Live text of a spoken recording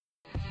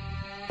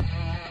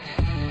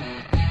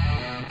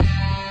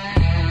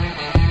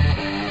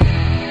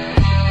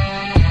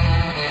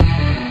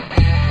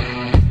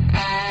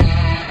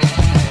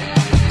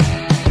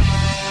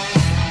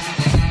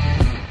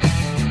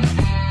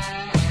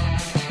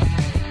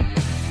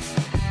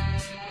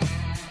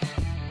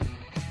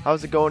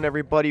How's it going,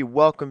 everybody?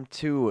 Welcome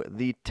to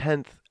the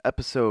 10th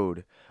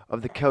episode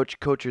of the Couch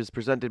Coaches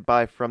presented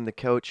by From the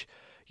Couch.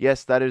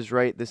 Yes, that is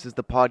right. This is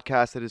the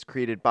podcast that is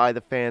created by the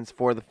fans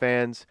for the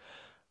fans.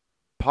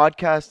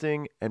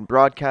 Podcasting and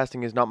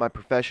broadcasting is not my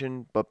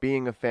profession, but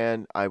being a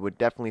fan, I would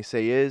definitely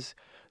say is.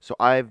 So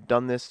I've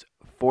done this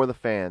for the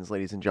fans,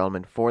 ladies and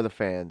gentlemen, for the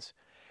fans.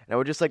 And I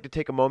would just like to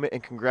take a moment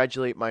and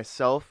congratulate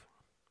myself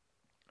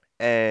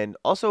and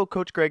also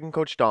Coach Greg and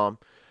Coach Dom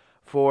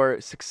for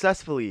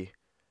successfully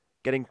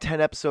getting 10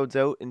 episodes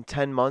out in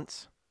 10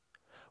 months.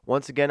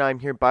 Once again, I'm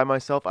here by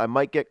myself. I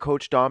might get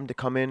Coach Dom to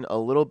come in a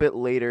little bit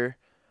later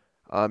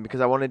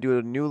because I want to do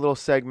a new little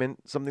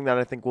segment, something that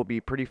I think will be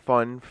pretty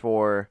fun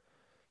for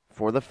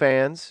the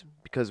fans,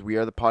 because we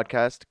are the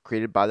podcast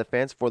created by the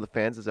fans for the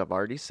fans, as I've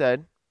already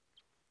said.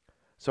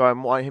 So I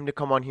want him to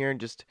come on here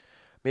and just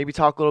maybe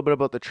talk a little bit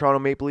about the Toronto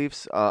Maple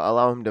Leafs,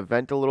 allow him to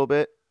vent a little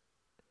bit.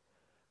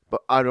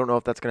 But I don't know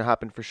if that's going to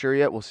happen for sure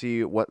yet. We'll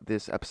see what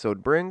this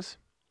episode brings.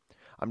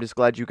 I'm just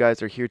glad you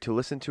guys are here to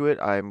listen to it.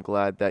 I'm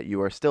glad that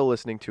you are still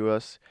listening to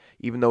us,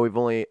 even though we've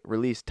only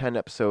released 10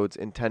 episodes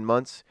in 10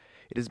 months.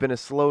 It has been a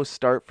slow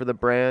start for the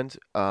brand,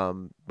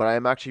 but I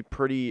am actually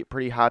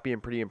pretty happy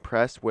and pretty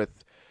impressed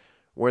with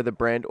where the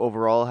brand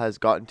overall has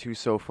gotten to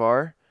so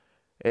far.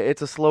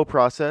 It's a slow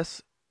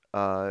process.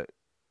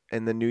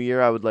 In the new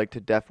year, I would like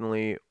to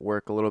definitely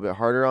work a little bit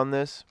harder on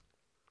this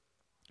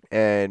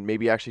and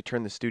maybe actually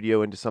turn the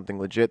studio into something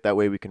legit. That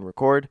way we can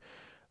record,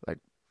 like,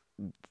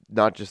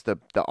 not just the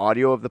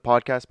audio of the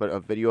podcast, but a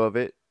video of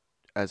it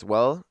as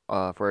well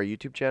for our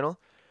YouTube channel.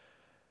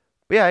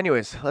 But yeah,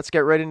 anyways, let's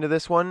get right into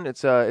this one.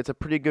 It's a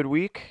pretty good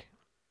week.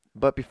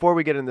 But before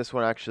we get in this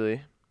one,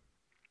 actually,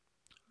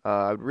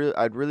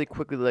 I'd really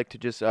quickly like to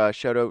just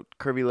shout out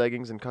Curvy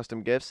Leggings and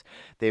Custom Gifts.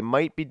 They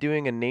might be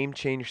doing a name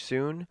change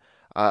soon.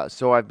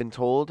 So I've been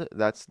told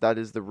that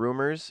is the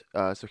rumors.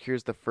 So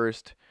here's the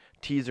first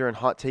teaser and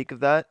hot take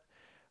of that.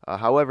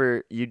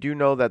 However, you do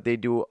know that they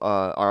do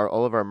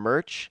all of our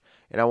merch,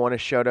 and I want to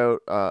shout out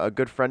a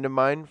good friend of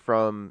mine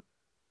from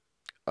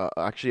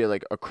actually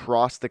like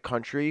across the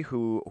country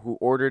who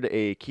ordered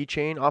a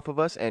keychain off of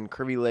us, and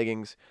Curvy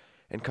Leggings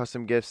and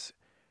Custom Gifts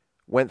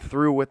went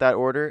through with that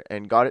order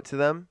and got it to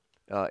them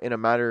in a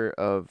matter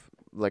of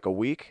like a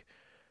week,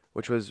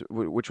 which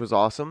was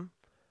awesome.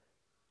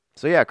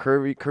 So yeah,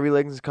 Curvy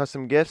Leggings and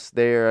Custom Gifts.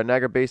 They're a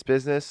Niagara-based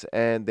business,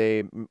 and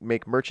they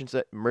make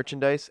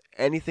merchandise,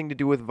 anything to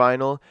do with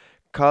vinyl,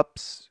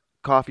 cups,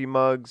 coffee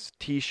mugs,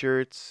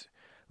 T-shirts,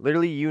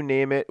 literally you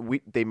name it.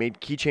 They made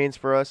keychains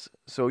for us.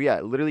 So yeah,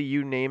 literally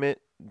you name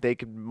it, they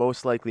could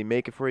most likely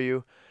make it for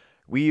you.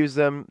 We use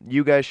them.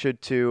 You guys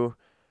should too.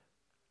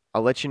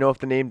 I'll let you know if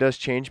the name does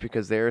change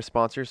because they're a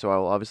sponsor, so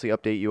I'll obviously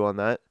update you on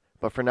that.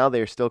 But for now,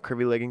 they are still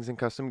Curvy Leggings and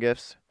Custom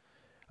Gifts.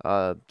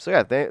 So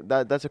yeah,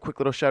 that's a quick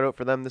little shout out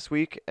for them this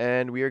week,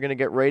 and we are going to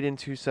get right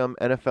into some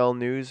NFL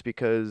news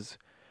because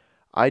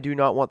I do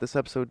not want this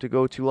episode to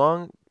go too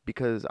long,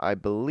 because I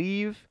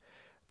believe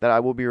that I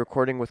will be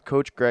recording with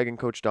Coach Greg and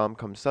Coach Dom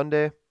come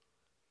Sunday,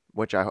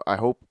 which I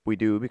hope we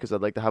do, because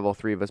I'd like to have all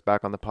three of us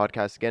back on the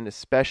podcast again,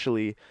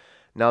 especially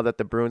now that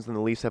the Bruins and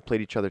the Leafs have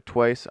played each other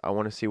twice. I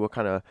want to see what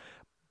kind of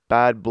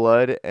bad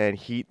blood and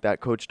heat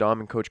that Coach Dom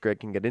and Coach Greg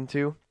can get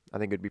into. I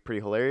think it'd be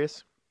pretty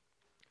hilarious.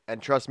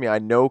 And trust me, I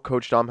know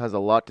Coach Dom has a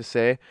lot to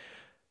say.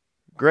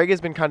 Greg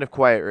has been kind of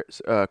quiet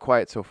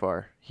so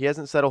far. He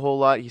hasn't said a whole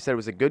lot. He said it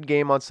was a good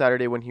game on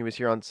Saturday when he was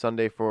here on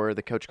Sunday for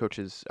the Couch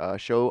Coaches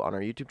show on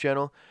our YouTube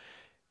channel.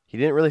 He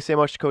didn't really say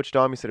much to Coach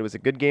Dom. He said it was a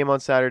good game on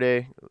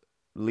Saturday.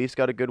 Leafs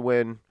got a good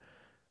win,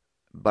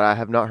 but I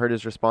have not heard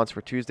his response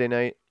for Tuesday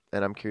night,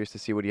 and I'm curious to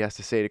see what he has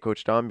to say to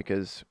Coach Dom,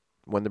 because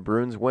when the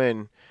Bruins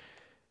win,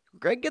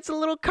 Greg gets a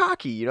little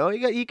cocky.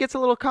 He gets a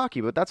little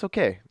cocky, but that's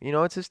okay.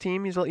 It's his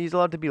team. He's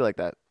allowed to be like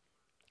that.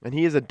 And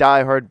he is a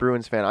diehard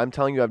Bruins fan. I'm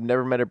telling you, I've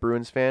never met a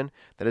Bruins fan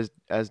that is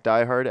as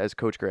diehard as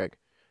Coach Greg.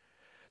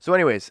 So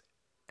anyways,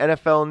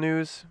 NFL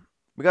news.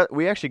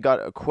 We actually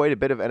got quite a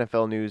bit of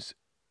NFL news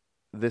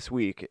this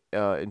week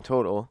in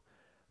total.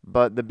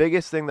 But the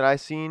biggest thing that I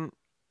seen,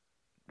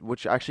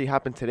 which actually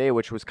happened today,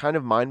 which was kind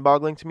of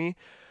mind-boggling to me,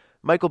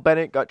 Michael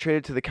Bennett got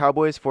traded to the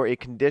Cowboys for a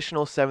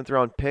conditional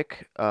 7th-round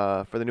pick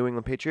for the New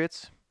England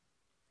Patriots.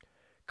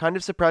 Kind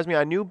of surprised me.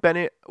 I knew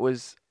Bennett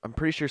was, I'm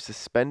pretty sure,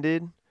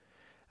 suspended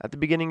at the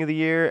beginning of the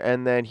year,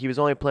 and then he was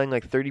only playing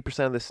like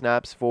 30% of the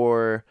snaps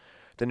for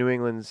the New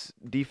England's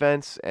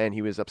defense, and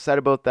he was upset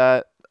about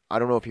that. I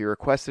don't know if he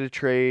requested a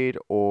trade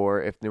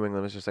or if New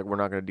England was just like, we're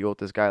not going to deal with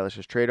this guy, let's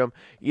just trade him.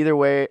 Either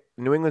way,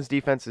 New England's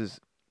defense is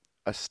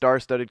a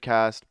star-studded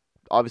cast,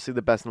 obviously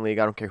the best in the league.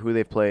 I don't care who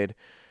they've played.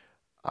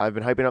 I've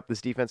been hyping up this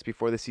defense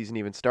before the season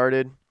even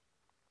started,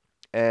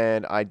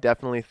 and I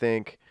definitely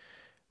think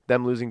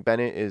them losing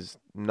Bennett is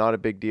not a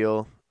big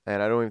deal,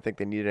 and I don't even think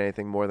they needed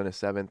anything more than a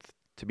 7th.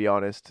 To be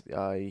honest,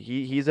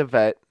 he's a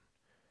vet,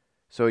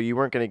 so you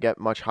weren't going to get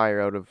much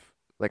higher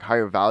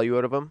value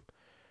out of him.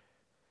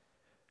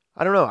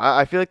 I don't know.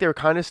 I feel like they were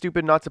kind of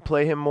stupid not to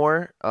play him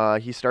more.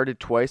 He started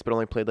twice, but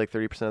only played like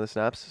 30% of the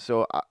snaps.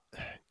 So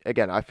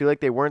again, I feel like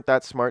they weren't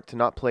that smart to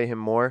not play him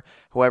more.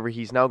 However,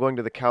 he's now going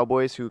to the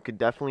Cowboys, who could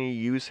definitely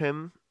use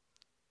him.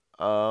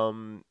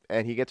 And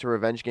he gets a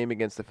revenge game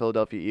against the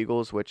Philadelphia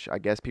Eagles, which I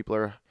guess people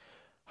are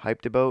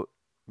hyped about.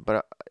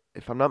 But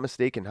if I'm not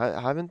mistaken,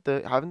 haven't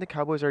the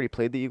Cowboys already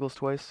played the Eagles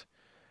twice?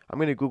 I'm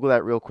gonna Google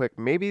that real quick.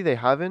 Maybe they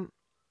haven't,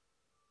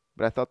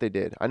 but I thought they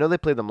did. I know they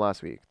played them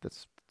last week.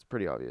 That's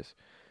pretty obvious.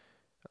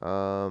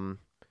 Um,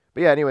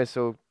 but yeah. Anyway,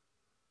 so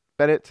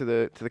Bennett to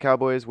the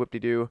Cowboys. Whoop de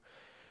doo.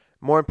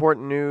 More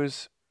important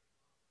news: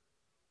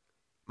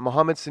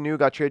 Mohamed Sanu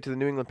got traded to the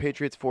New England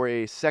Patriots for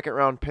a second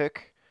round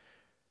pick.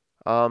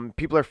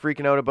 People are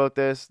freaking out about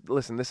this.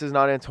 Listen, this is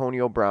not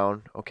Antonio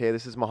Brown, okay?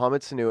 This is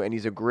Mohamed Sanu, and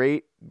he's a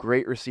great,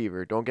 great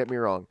receiver. Don't get me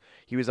wrong.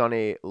 He was on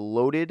a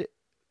loaded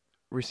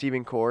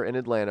receiving core in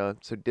Atlanta,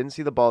 so didn't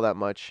see the ball that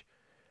much.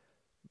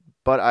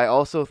 But I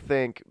also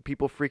think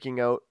people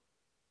freaking out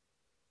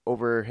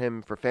over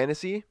him for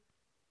fantasy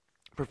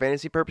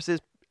purposes,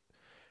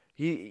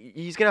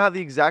 he's gonna have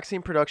the exact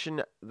same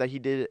production that he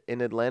did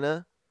in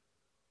Atlanta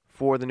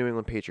for the New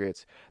England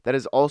Patriots. That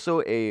is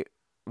also a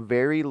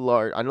very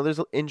large. I know there's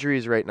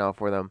injuries right now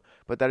for them,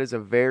 but that is a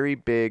very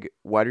big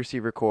wide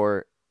receiver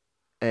core,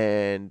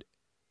 and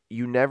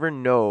you never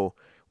know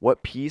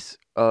what piece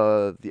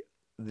of the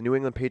New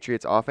England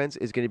Patriots offense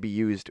is going to be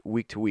used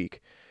week to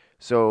week.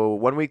 So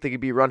one week they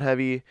could be run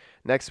heavy,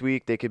 next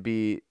week they could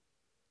be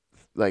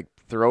like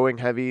throwing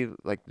heavy,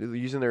 like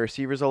using their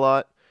receivers a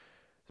lot.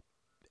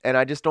 And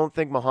I just don't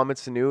think Mohamed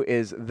Sanu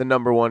is the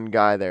number one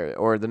guy there,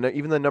 or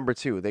even the number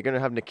two. They're gonna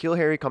have N'Keal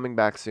Harry coming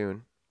back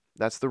soon.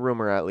 That's the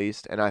rumor, at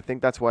least, and I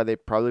think that's why they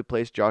probably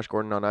placed Josh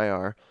Gordon on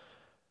IR.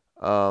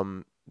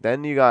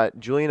 Then you got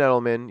Julian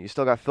Edelman. You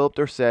still got Philip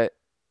Dorsett,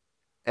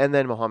 and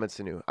then Mohamed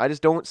Sanu. I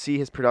just don't see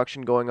his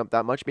production going up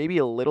that much. Maybe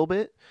a little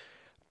bit,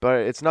 but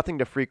it's nothing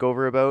to freak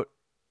over about.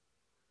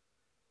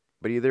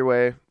 But either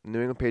way, New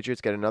England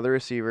Patriots get another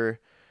receiver.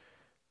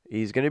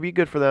 He's gonna be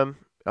good for them.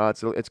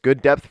 It's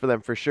good depth for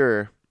them for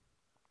sure.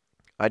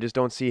 I just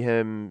don't see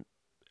him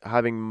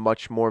having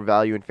much more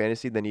value in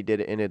fantasy than he did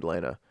in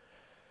Atlanta.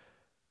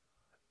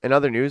 In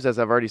other news, as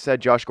I've already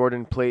said, Josh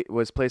Gordon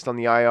was placed on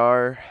the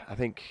IR, I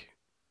think,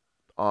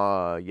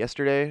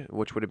 yesterday,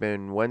 which would have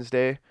been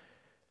Wednesday.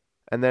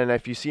 And then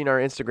if you've seen our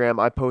Instagram,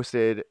 I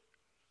posted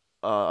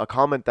a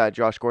comment that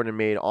Josh Gordon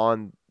made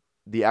on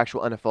the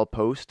actual NFL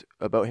post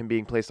about him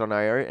being placed on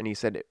IR, and he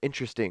said,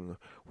 interesting,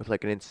 with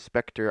like an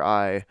inspector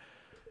eye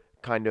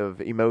kind of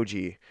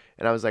emoji.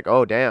 And I was like,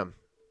 oh, damn.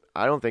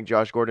 I don't think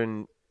Josh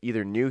Gordon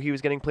either knew he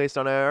was getting placed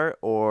on IR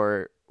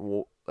or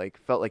like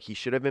felt like he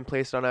should have been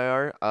placed on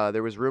IR.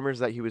 There was rumors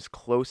that he was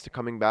close to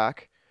coming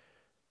back.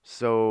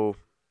 So,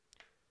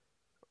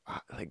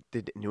 like,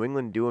 did New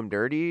England do him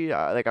dirty?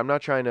 Like, I'm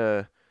not trying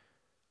to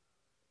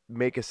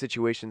make a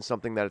situation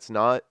something that it's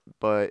not,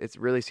 but it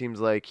really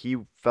seems like he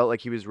felt like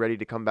he was ready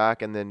to come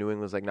back, and then New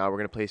England was like, "Nah, we're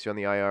gonna place you on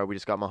the IR. We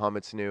just got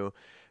Mohamed Sanu.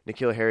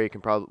 N'Keal Harry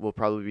will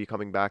probably be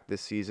coming back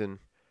this season.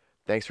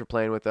 Thanks for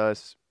playing with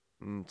us.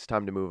 It's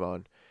time to move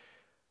on."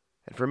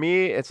 And for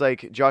me, it's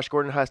like Josh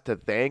Gordon has to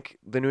thank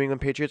the New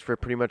England Patriots for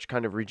pretty much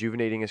kind of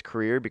rejuvenating his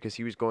career because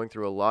he was going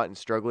through a lot and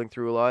struggling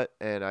through a lot.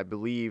 And I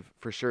believe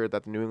for sure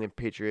that the New England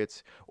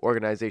Patriots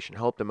organization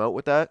helped him out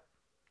with that.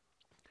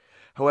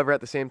 However,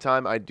 at the same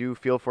time, I do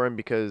feel for him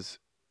because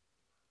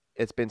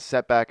it's been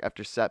setback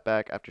after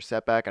setback after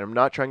setback. And I'm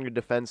not trying to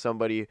defend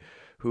somebody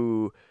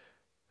who,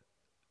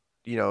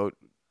 you know,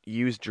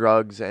 used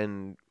drugs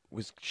and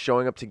was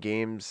showing up to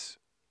games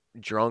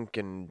drunk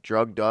and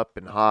drugged up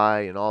and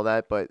high and all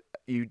that, but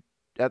you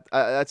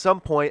at some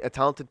point, a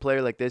talented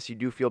player like this, you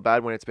do feel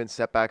bad when it's been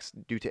setbacks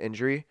due to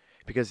injury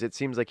because it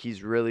seems like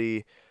he's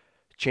really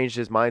changed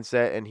his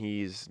mindset and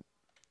he's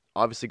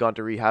obviously gone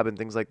to rehab and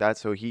things like that.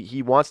 So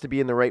he wants to be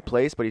in the right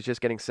place, but he's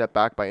just getting set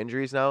back by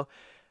injuries now,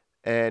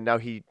 and now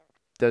he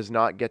does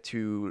not get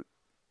to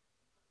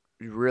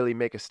really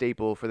make a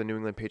staple for the New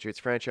England Patriots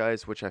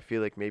franchise, which I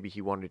feel like maybe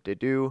he wanted to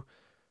do.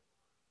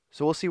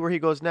 So we'll see where he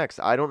goes next.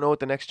 I don't know what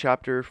the next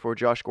chapter for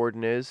Josh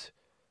Gordon is.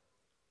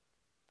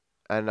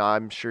 And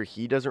I'm sure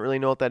he doesn't really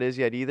know what that is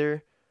yet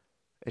either.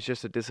 It's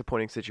just a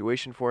disappointing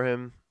situation for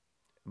him.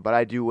 But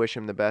I do wish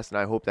him the best, and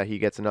I hope that he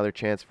gets another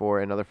chance for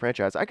another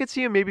franchise. I could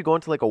see him maybe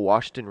going to like a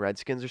Washington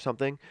Redskins or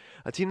something.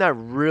 A team that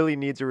really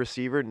needs a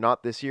receiver,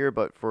 not this year,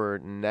 but for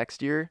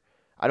next year.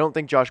 I don't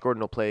think Josh Gordon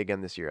will play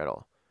again this year at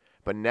all.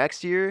 But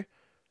next year,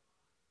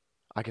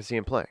 I can see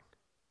him playing.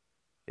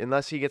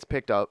 Unless he gets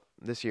picked up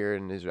this year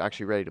and is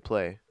actually ready to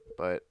play.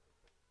 But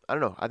I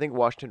don't know. I think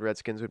Washington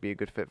Redskins would be a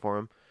good fit for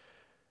him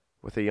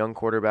with a young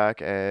quarterback,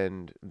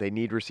 and they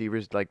need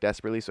receivers like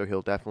desperately, so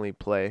he'll definitely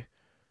play.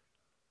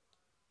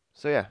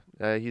 So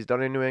yeah, he's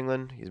done in New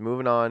England. He's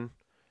moving on.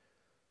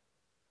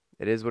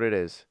 It is what it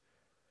is.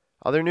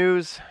 Other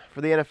news for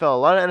the NFL. A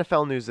lot of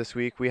NFL news this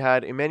week. We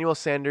had Emmanuel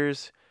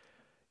Sanders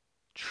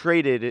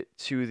traded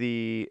to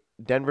the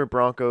Denver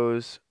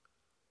Broncos.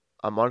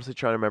 I'm honestly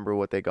trying to remember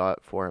what they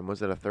got for him.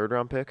 Was it a third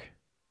round pick?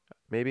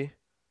 Maybe.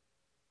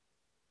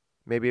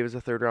 Maybe it was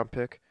a third round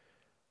pick.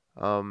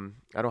 I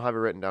don't have it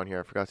written down here.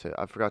 I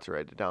forgot to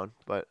write it down.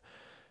 But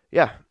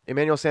yeah,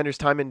 Emmanuel Sanders'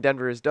 time in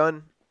Denver is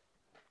done.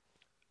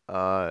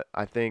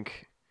 I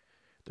think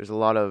there's a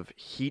lot of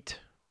heat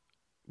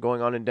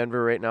going on in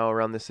Denver right now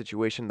around this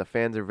situation. The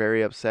fans are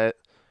very upset.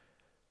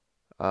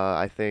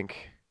 I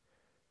think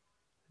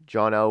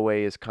John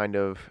Elway is kind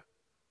of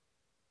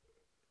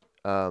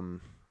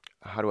um,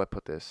 how do I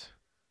put this?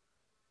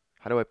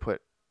 How do I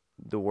put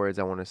the words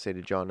I want to say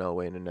to John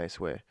Elway in a nice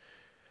way?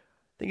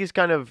 I think he's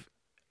kind of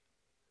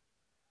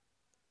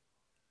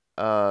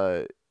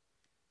uh,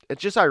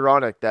 it's just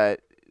ironic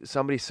that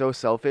somebody so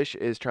selfish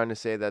is trying to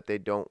say that they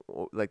don't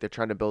like they're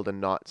trying to build a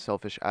not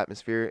selfish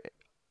atmosphere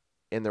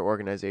in their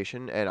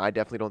organization, and I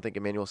definitely don't think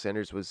Emmanuel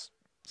Sanders was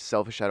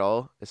selfish at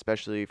all,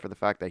 especially for the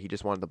fact that he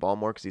just wanted the ball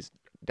more because he's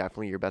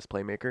definitely your best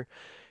playmaker.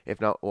 If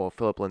not, well,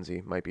 Philip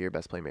Lindsay might be your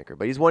best playmaker,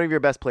 but he's one of your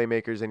best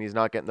playmakers, and he's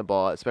not getting the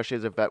ball, especially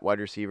as a vet wide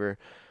receiver.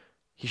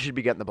 He should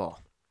be getting the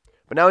ball.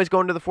 But now he's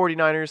going to the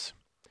 49ers,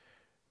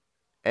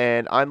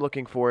 and I'm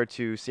looking forward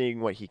to seeing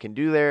what he can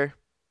do there.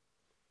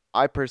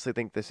 I personally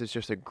think this is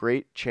just a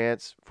great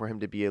chance for him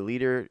to be a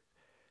leader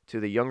to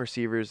the young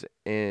receivers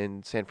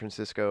in San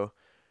Francisco.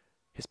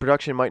 His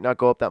production might not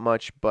go up that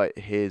much, but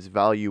his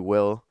value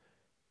will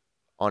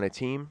on a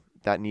team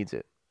that needs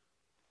it.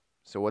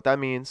 So what that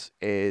means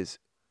is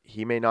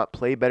he may not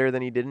play better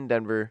than he did in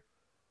Denver,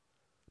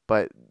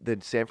 but the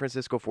San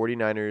Francisco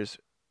 49ers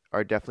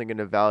are definitely going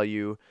to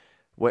value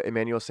what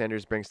Emmanuel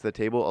Sanders brings to the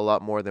table a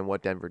lot more than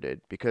what Denver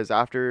did. Because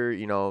after,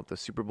 the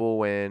Super Bowl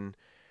win,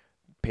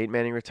 Peyton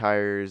Manning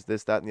retires,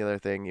 this, that, and the other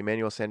thing,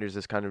 Emmanuel Sanders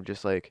is kind of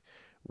just like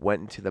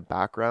went into the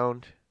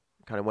background,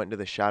 kind of went into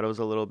the shadows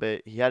a little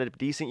bit. He had a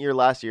decent year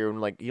last year,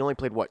 and he only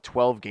played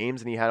 12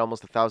 games, and he had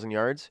almost 1,000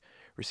 yards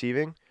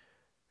receiving,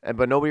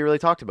 but nobody really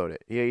talked about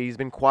it. He's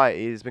been quiet.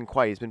 He's been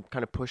quiet. He's been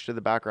kind of pushed to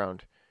the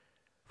background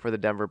for the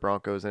Denver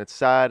Broncos, and it's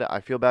sad.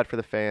 I feel bad for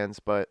the fans,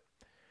 but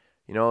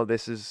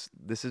this is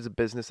a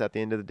business at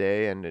the end of the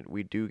day, and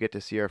we do get to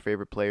see our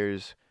favorite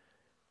players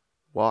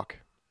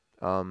walk.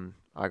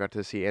 I got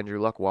to see Andrew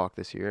Luck walk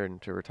this year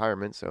into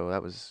retirement, so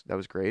that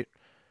was great.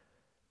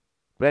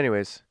 But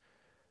anyways,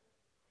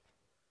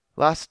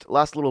 last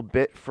little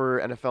bit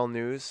for NFL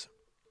news.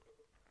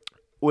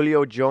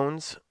 Julio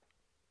Jones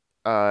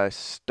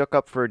stuck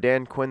up for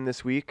Dan Quinn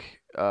this week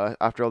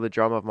after all the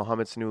drama of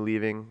Mohamed Sanu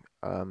leaving,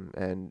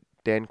 and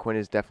Dan Quinn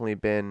has definitely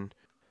been.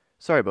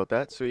 Sorry about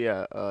that. So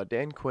yeah,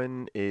 Dan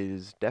Quinn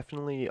is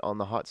definitely on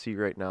the hot seat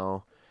right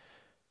now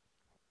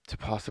to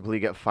possibly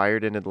get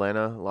fired in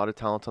Atlanta. A lot of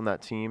talent on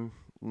that team.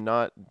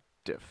 Not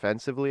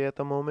defensively at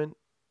the moment.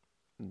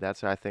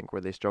 That's, I think,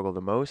 where they struggle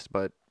the most,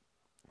 but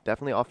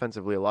definitely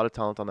offensively, a lot of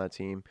talent on that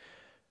team.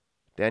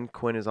 Dan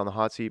Quinn is on the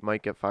hot seat,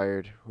 might get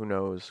fired. Who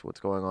knows what's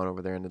going on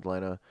over there in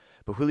Atlanta.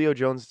 But Julio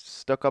Jones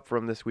stuck up for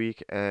him this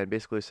week and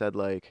basically said,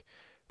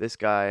 this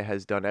guy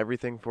has done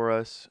everything for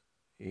us.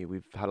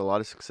 We've had a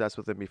lot of success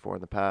with him before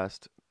in the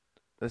past.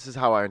 This is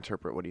how I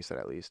interpret what he said,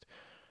 at least.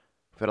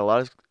 We've had a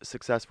lot of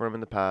success for him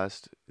in the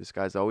past. This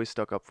guy's always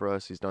stuck up for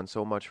us. He's done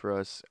so much for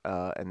us,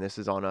 and this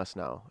is on us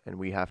now. And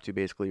we have to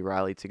basically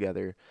rally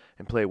together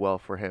and play well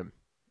for him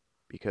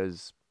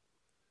because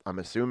I'm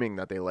assuming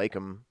that they like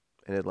him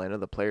in Atlanta.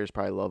 The players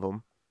probably love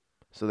him,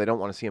 so they don't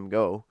want to see him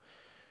go.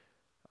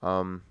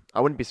 I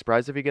wouldn't be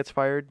surprised if he gets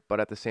fired, but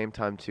at the same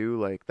time,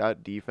 too,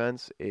 that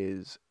defense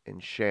is in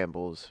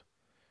shambles,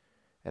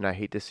 and I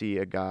hate to see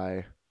a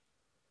guy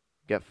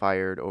get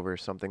fired over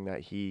something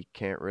that he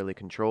can't really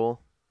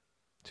control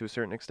to a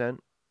certain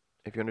extent,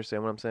 if you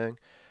understand what I'm saying.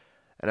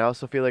 And I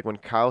also feel like when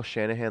Kyle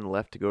Shanahan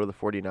left to go to the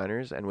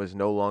 49ers and was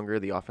no longer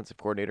the offensive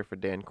coordinator for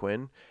Dan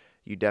Quinn,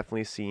 you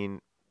definitely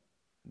seen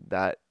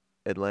that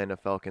Atlanta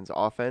Falcons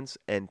offense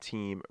and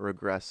team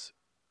regress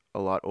a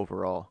lot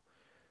overall.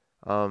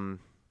 Um,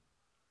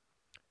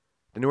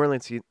 the New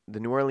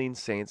Orleans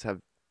Saints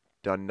have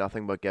done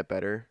nothing but get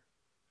better,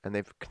 and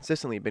they've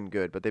consistently been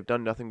good, but they've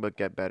done nothing but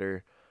get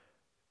better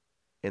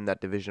in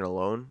that division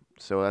alone.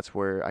 So that's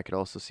where I could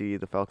also see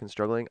the Falcons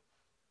struggling.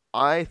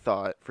 I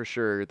thought for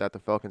sure that the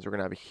Falcons were going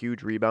to have a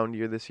huge rebound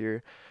year this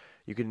year.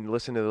 You can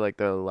listen to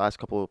the last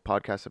couple of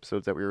podcast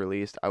episodes that we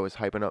released. I was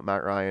hyping up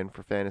Matt Ryan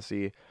for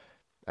fantasy.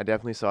 I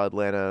definitely saw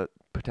Atlanta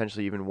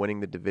potentially even winning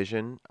the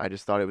division. I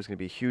just thought it was going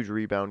to be a huge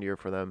rebound year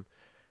for them.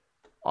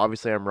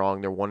 Obviously, I'm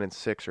wrong. They're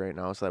 1-6 right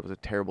now, so that was a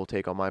terrible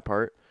take on my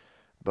part.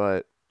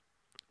 But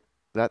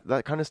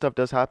that kind of stuff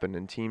does happen,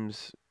 and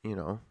teams,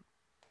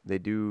 they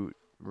do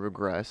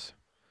regress.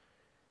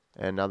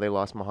 And now they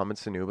lost Mohamed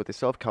Sanu, but they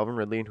still have Calvin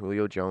Ridley and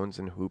Julio Jones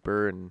and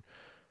Hooper and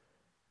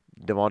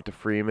Devonta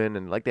Freeman,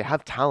 and they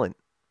have talent.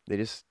 They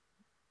just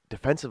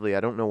defensively,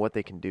 I don't know what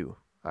they can do.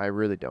 I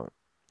really don't.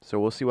 So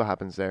we'll see what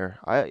happens there.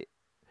 I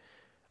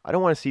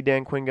don't want to see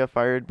Dan Quinn get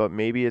fired, but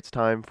maybe it's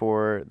time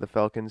for the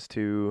Falcons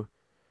to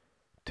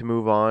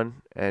move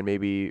on and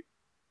maybe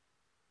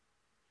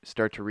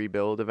start to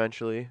rebuild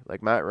eventually.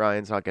 Like Matt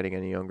Ryan's not getting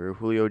any younger.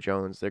 Julio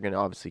Jones, they're going to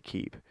obviously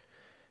keep,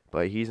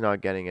 but he's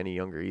not getting any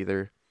younger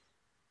either.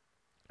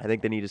 I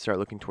think they need to start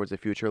looking towards the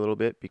future a little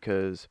bit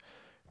because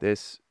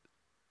this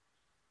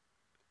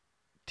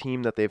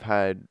team that they've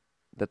had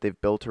that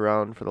they've built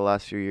around for the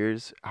last few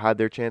years had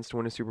their chance to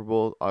win a Super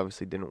Bowl.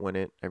 Obviously, didn't win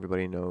it.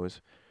 Everybody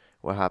knows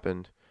what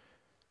happened,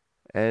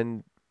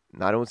 and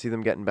I don't see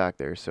them getting back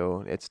there.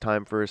 So it's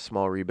time for a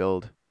small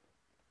rebuild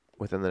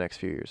within the next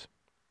few years.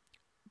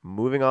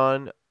 Moving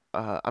on,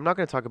 I'm not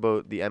going to talk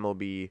about the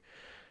MLB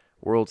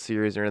World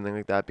Series or anything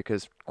like that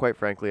because, quite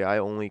frankly, I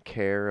only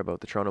care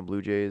about the Toronto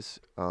Blue Jays.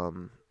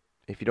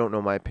 If you don't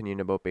know my opinion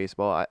about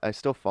baseball, I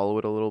still follow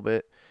it a little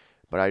bit,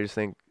 but I just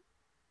think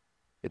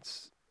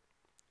it's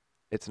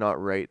it's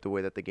not right the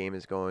way that the game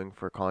is going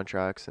for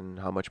contracts and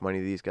how much money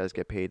these guys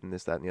get paid and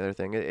this, that, and the other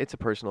thing. It's a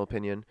personal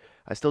opinion.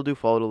 I still do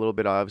follow it a little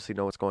bit. I obviously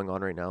know what's going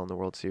on right now in the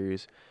World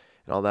Series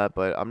and all that,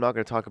 but I'm not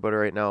going to talk about it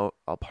right now.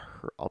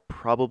 I'll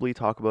probably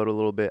talk about it a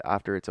little bit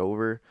after it's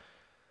over.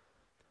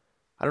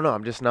 I don't know.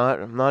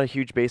 I'm not a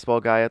huge baseball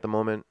guy at the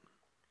moment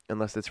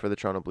unless it's for the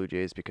Toronto Blue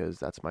Jays because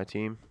that's my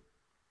team.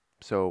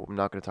 So I'm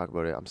not going to talk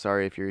about it. I'm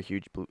sorry if you're a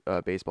huge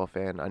baseball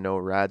fan. I know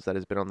Rads that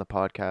has been on the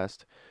podcast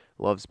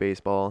loves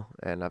baseball,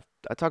 and I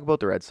talk about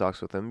the Red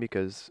Sox with him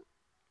because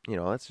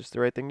that's just the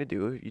right thing to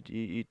do.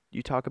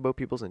 You talk about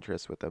people's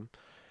interests with them.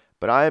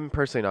 But I'm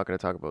personally not going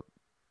to talk about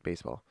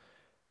baseball.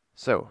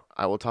 So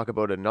I will talk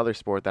about another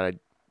sport that I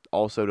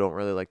also don't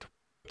really like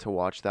to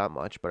watch that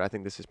much, but I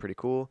think this is pretty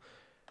cool.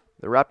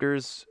 The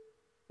Raptors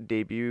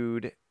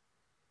debuted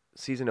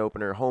season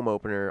opener, home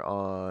opener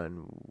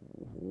on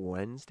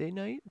Wednesday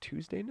night,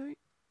 Tuesday night.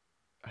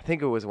 I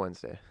think it was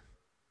Wednesday.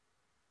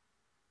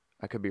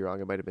 I could be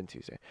wrong. It might have been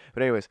Tuesday.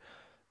 But anyways,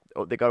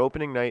 they got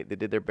opening night. They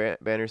did their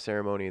banner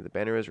ceremony. The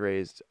banner was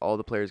raised. All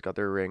the players got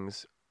their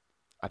rings.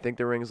 I think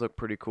the rings look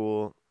pretty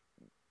cool.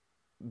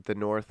 The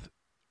North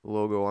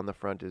logo on the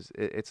front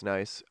it's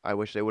nice. I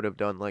wish they would have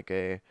done like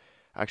a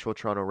actual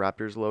Toronto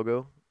Raptors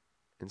logo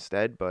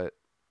instead, but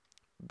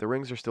the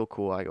rings are still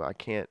cool. I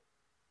can't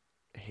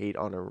hate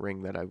on a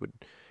ring that I would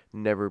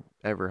never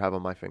ever have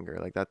on my finger.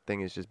 Like that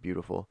thing is just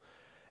beautiful.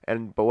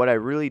 But what I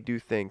really do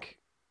think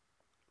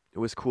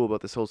was cool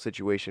about this whole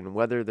situation,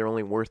 whether they're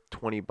only worth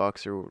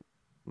 $20 or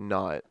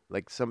not.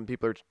 Like some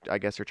people are, I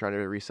guess, are trying to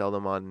resell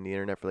them on the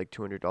internet for like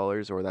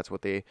 $200, or that's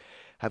what they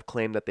have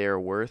claimed that they are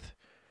worth.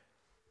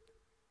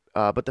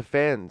 But the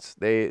fans,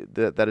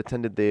 that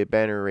attended the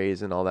banner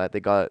raise and all that,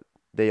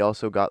 they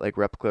also got like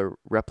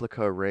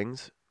replica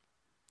rings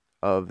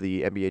of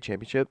the NBA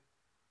championship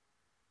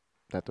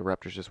that the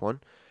Raptors just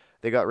won.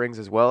 They got rings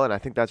as well, and I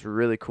think that's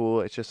really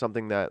cool. It's just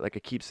something that like a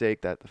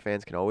keepsake that the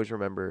fans can always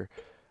remember.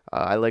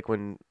 I like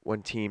when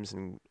teams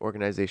and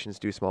organizations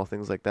do small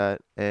things like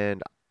that,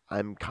 and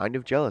I'm kind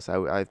of jealous.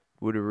 I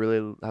would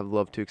really have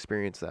loved to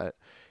experience that,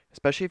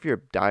 especially if you're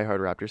a diehard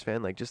Raptors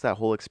fan. Like just that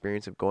whole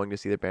experience of going to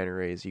see the banner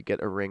raise, you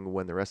get a ring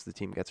when the rest of the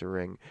team gets a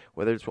ring,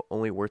 whether it's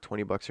only worth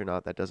 $20 or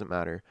not. That doesn't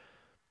matter.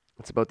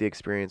 It's about the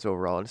experience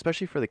overall, and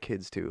especially for the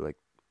kids too. Like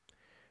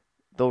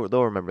they'll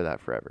remember that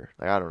forever.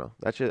 Like I don't know.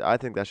 I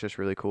think that's just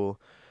really cool.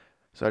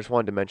 So I just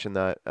wanted to mention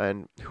that.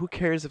 And who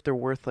cares if they're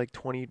worth like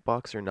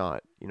 $20 or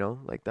not?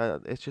 Like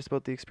that. It's just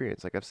about the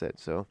experience, like I've said.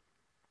 So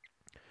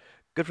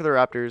good for the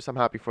Raptors. I'm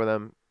happy for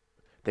them.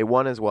 They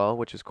won as well,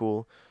 which is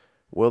cool.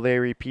 Will they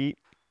repeat?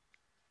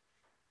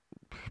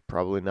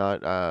 Probably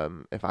not.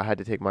 If I had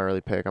to take my early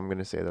pick, I'm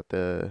gonna say that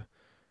the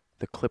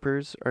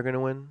Clippers are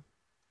gonna win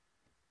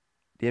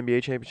the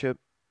NBA championship.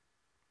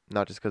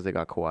 Not just because they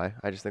got Kawhi.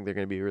 I just think they're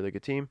gonna be a really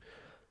good team.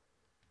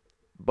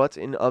 But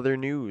in other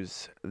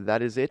news,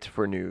 that is it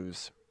for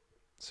news.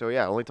 So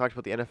yeah, I only talked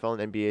about the NFL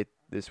and NBA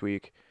this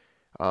week.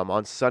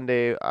 On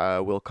Sunday,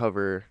 we'll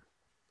cover,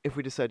 if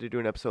we decide to do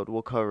an episode,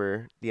 we'll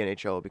cover the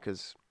NHL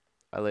because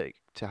I like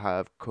to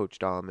have Coach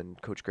Dom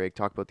and Coach Greg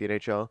talk about the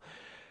NHL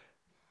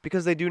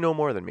because they do know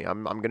more than me.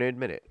 I'm gonna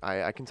admit it.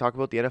 I can talk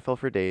about the NFL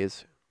for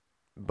days,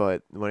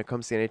 but when it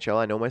comes to the NHL,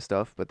 I know my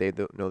stuff, but they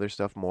know their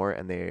stuff more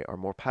and they are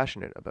more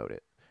passionate about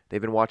it. They've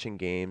been watching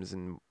games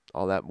and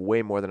all that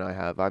way more than I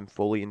have. I'm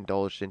fully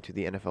indulged into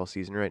the NFL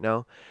season right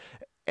now.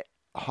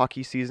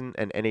 Hockey season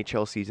and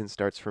NHL season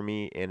starts for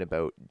me in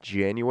about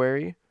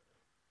January.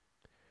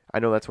 I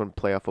know that's when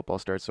playoff football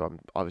starts, so I'm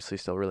obviously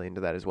still really into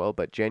that as well.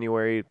 But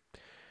January,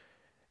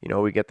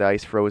 we get the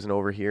ice frozen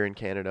over here in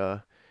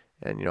Canada,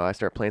 and I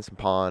start playing some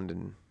pond,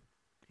 and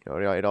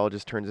it all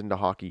just turns into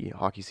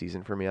hockey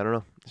season for me. I don't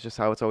know. It's just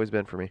how it's always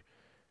been for me,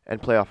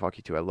 and playoff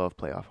hockey too. I love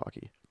playoff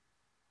hockey.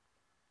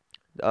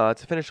 To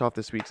finish off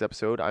this week's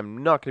episode,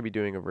 I'm not going to be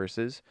doing a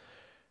versus.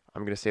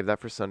 I'm going to save that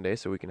for Sunday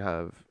so we can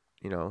have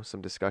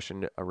some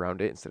discussion around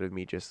it instead of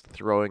me just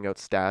throwing out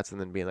stats and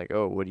then being like,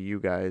 oh, who do you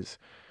guys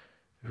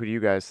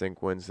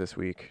think wins this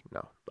week?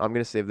 No, I'm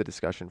going to save the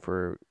discussion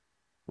for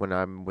when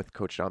I'm with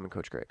Coach Dom and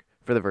Coach Greg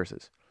for the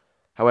verses.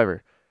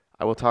 However,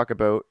 I will talk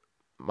about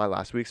my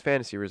last week's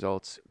fantasy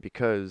results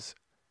because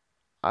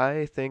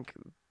I think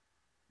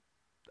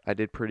I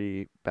did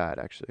pretty bad,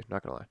 actually.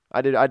 Not gonna lie,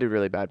 I did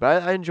really bad,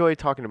 but I enjoy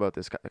talking about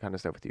this kind of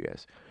stuff with you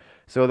guys.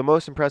 So the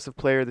most impressive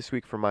player this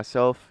week for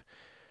myself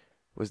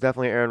was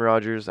definitely Aaron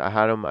Rodgers. I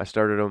had him. I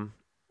started him.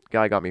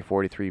 Guy got me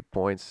 43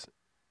 points.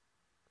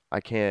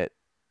 I can't,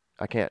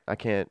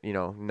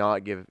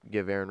 not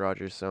give Aaron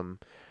Rodgers some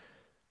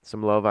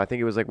some love. I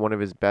think it was like one of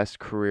his best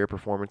career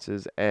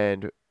performances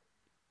and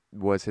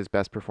was his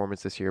best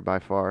performance this year by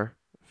far,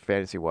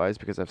 fantasy wise,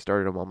 because I've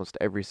started him almost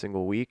every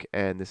single week,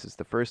 and this is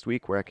the first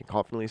week where I can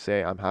confidently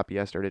say I'm happy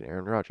I started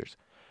Aaron Rodgers.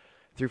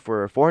 Threw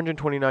for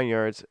 429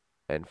 yards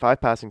and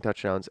 5 passing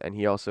touchdowns, and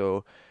he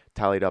also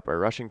tallied up a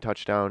rushing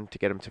touchdown to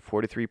get him to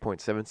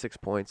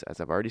 43.76 points,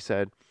 as I've already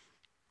said.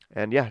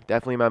 And yeah,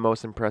 definitely my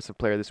most impressive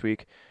player this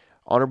week.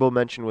 Honorable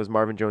mention was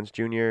Marvin Jones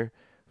Jr.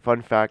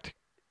 Fun fact,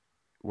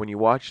 when you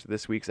watch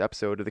this week's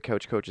episode of the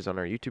Couch Coaches on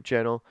our YouTube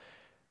channel,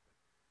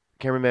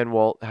 cameraman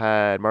Walt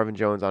had Marvin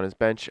Jones on his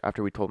bench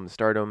after we told him to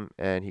start him,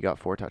 and he got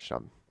 4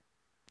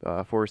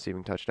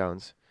 receiving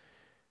touchdowns,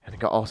 and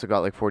he also got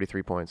like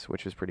 43 points,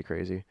 which was pretty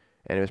crazy.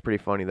 And it was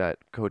pretty funny that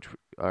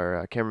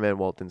cameraman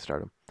Walt didn't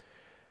start him.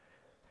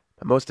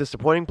 The most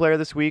disappointing player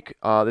this week.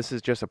 This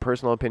is just a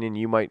personal opinion.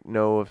 You might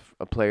know of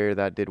a player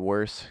that did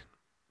worse.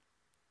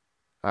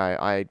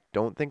 I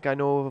don't think I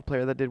know of a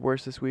player that did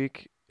worse this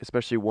week,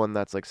 especially one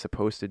that's like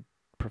supposed to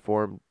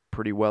perform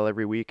pretty well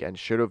every week and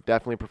should have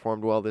definitely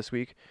performed well this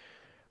week.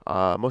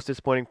 Most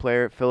disappointing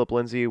player, Philip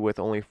Lindsay, with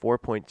only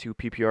 4.2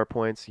 PPR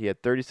points. He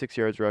had 36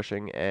 yards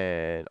rushing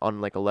and on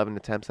like 11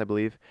 attempts, I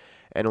believe,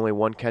 and only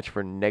one catch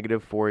for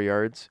 -4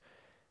 yards.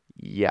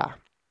 Yeah,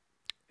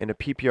 in a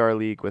PPR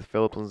league with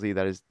Philip Lindsay,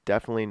 that is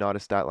definitely not a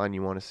stat line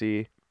you want to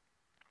see.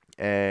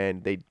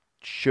 And they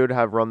should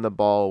have run the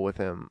ball with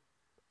him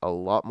a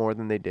lot more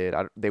than they did.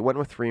 They went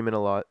with Freeman a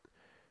lot,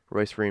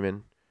 Royce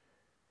Freeman.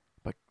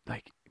 But,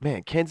 like,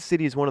 man, Kansas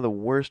City is one of the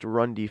worst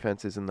run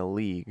defenses in the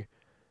league.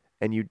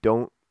 And you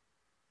don't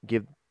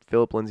give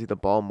Philip Lindsay the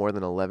ball more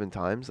than 11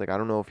 times. Like, I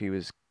don't know if he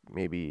was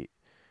maybe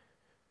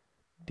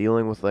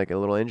dealing with like a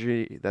little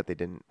injury that they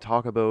didn't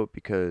talk about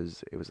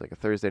because it was like a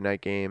Thursday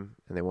night game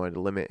and they wanted to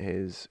limit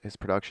his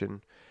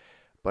production.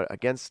 But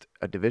against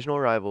a divisional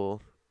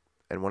rival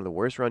and one of the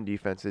worst run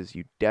defenses,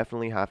 you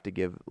definitely have to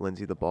give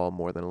Lindsay the ball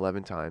more than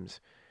 11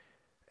 times.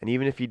 And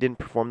even if he didn't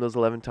perform those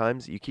 11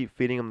 times, you keep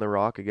feeding him the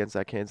rock against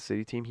that Kansas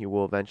City team, he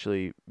will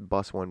eventually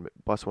bust one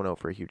out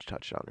for a huge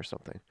touchdown or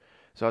something.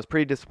 So I was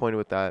pretty disappointed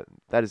with that.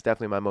 That is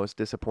definitely my most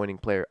disappointing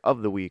player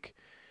of the week.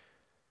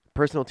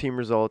 Personal team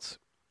results.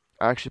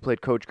 I actually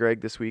played Coach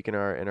Greg this week in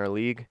our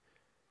league.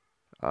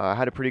 I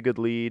had a pretty good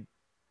lead.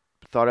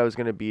 Thought I was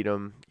gonna beat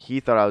him. He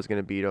thought I was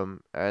gonna beat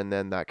him, and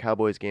then that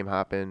Cowboys game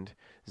happened.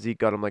 Zeke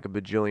got him like a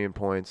bajillion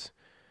points,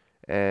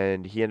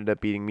 and he ended up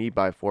beating me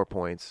by 4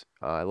 points.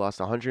 I lost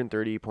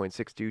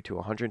 130.62 to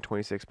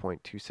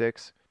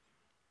 126.26.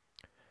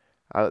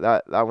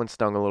 That one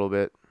stung a little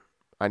bit.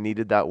 I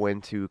needed that win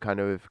to kind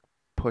of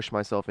push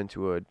myself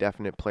into a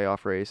definite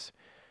playoff race.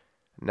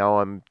 Now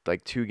I'm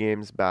like 2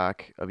 games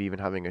back of even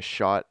having a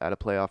shot at a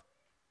playoff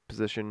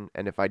position,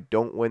 and if I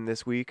don't win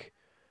this week,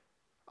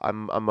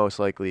 I'm most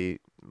likely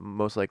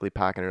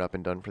packing it up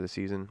and done for the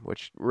season,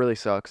 which really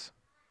sucks.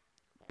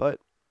 But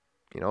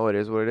it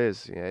is what it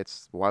is. Yeah,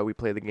 it's why we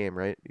play the game,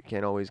 right? You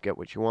can't always get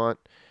what you want,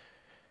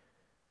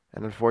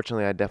 and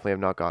unfortunately, I definitely have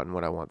not gotten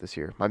what I want this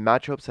year. My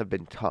matchups have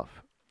been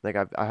tough. Like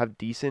I have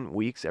decent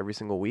weeks every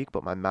single week,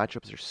 but my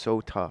matchups are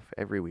so tough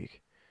every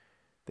week.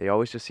 They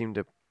always just seem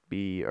to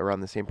be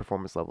around the same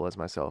performance level as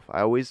myself. I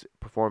always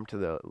perform to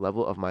the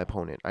level of my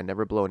opponent. I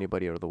never blow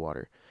anybody out of the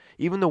water.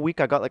 Even the week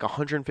I got like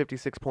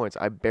 156 points,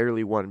 I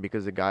barely won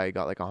because the guy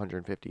got like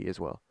 150 as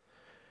well.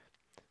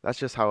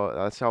 That's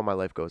how my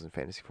life goes in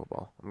fantasy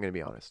football. I'm gonna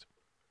be honest.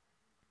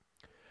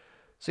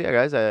 So yeah,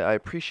 guys, I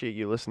appreciate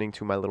you listening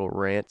to my little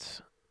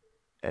rants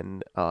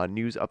and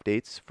news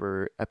updates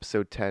for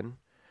episode 10.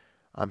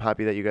 I'm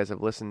happy that you guys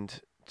have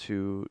listened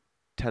to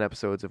 10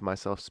 episodes of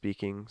myself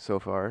speaking so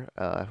far.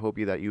 I hope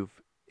that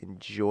you've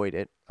enjoyed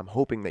it. I'm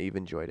hoping that you've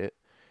enjoyed it.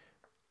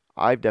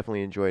 I've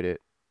definitely enjoyed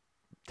it.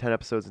 10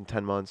 episodes in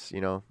 10 months,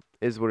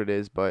 is what it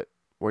is, but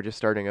we're just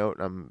starting out.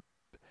 I'm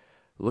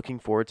looking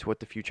forward to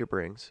what the future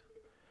brings.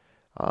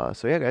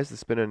 So yeah, guys,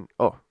 it's been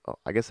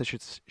I guess I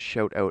should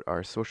shout out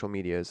our social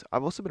medias.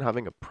 I've also been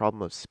having a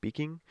problem of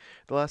speaking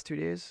the last 2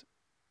 days.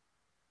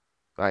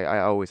 I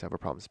always have a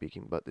problem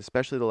speaking, but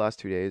especially the last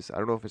 2 days. I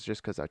don't know if it's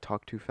just because I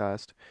talk too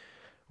fast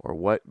or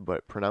what,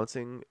 but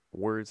pronouncing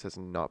words has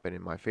not been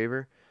in my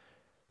favor.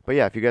 But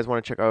yeah, if you guys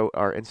want to check out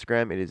our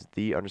Instagram, it is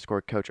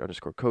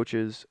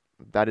the_coach_coaches.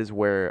 That is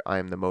where I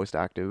am the most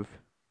active,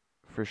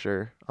 for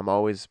sure. I'm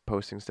always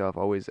posting stuff,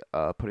 always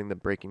putting the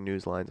breaking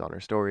news lines on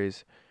our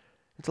stories.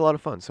 It's a lot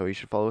of fun, so you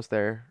should follow us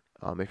there.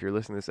 If you're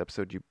listening to this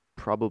episode, you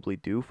probably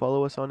do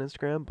follow us on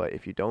Instagram, but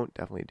if you don't,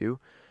 definitely do.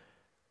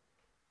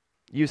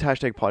 Use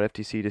hashtag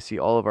PodFTC to see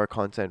all of our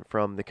content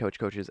from the Couch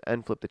Coaches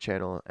and flip the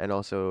channel. And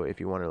also, if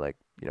you want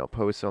to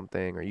post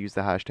something or use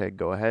the hashtag,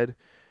 go ahead.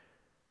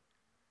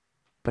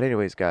 But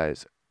anyways,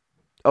 guys.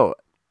 Oh,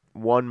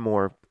 one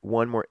more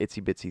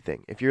itsy bitsy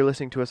thing. If you're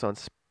listening to us on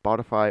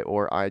Spotify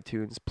or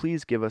iTunes,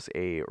 please give us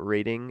a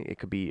rating. It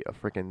could be a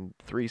freaking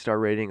 3-star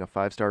rating, a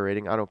 5-star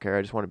rating. I don't care.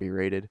 I just want to be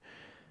rated.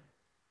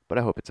 But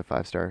I hope it's a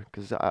 5-star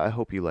because I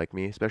hope you like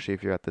me, especially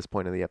if you're at this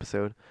point of the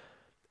episode.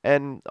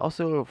 And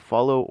also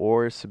follow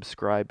or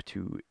subscribe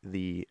to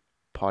the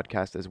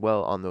podcast as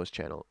well on those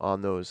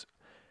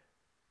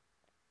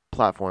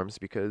platforms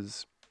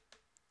because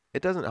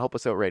it doesn't help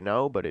us out right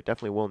now, but it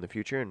definitely will in the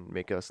future and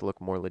make us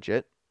look more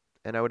legit.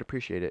 And I would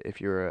appreciate it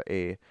if you're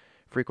a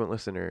frequent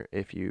listener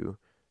if you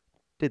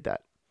did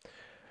that.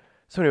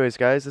 So, anyways,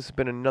 guys, this has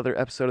been another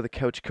episode of the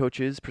Couch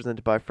Coaches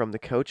presented by From the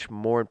Couch.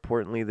 More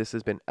importantly, this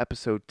has been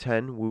episode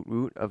 10, woot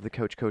woot, of the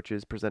Couch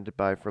Coaches presented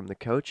by From the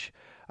Couch.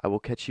 I will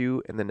catch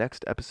you in the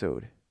next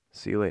episode.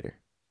 See you later.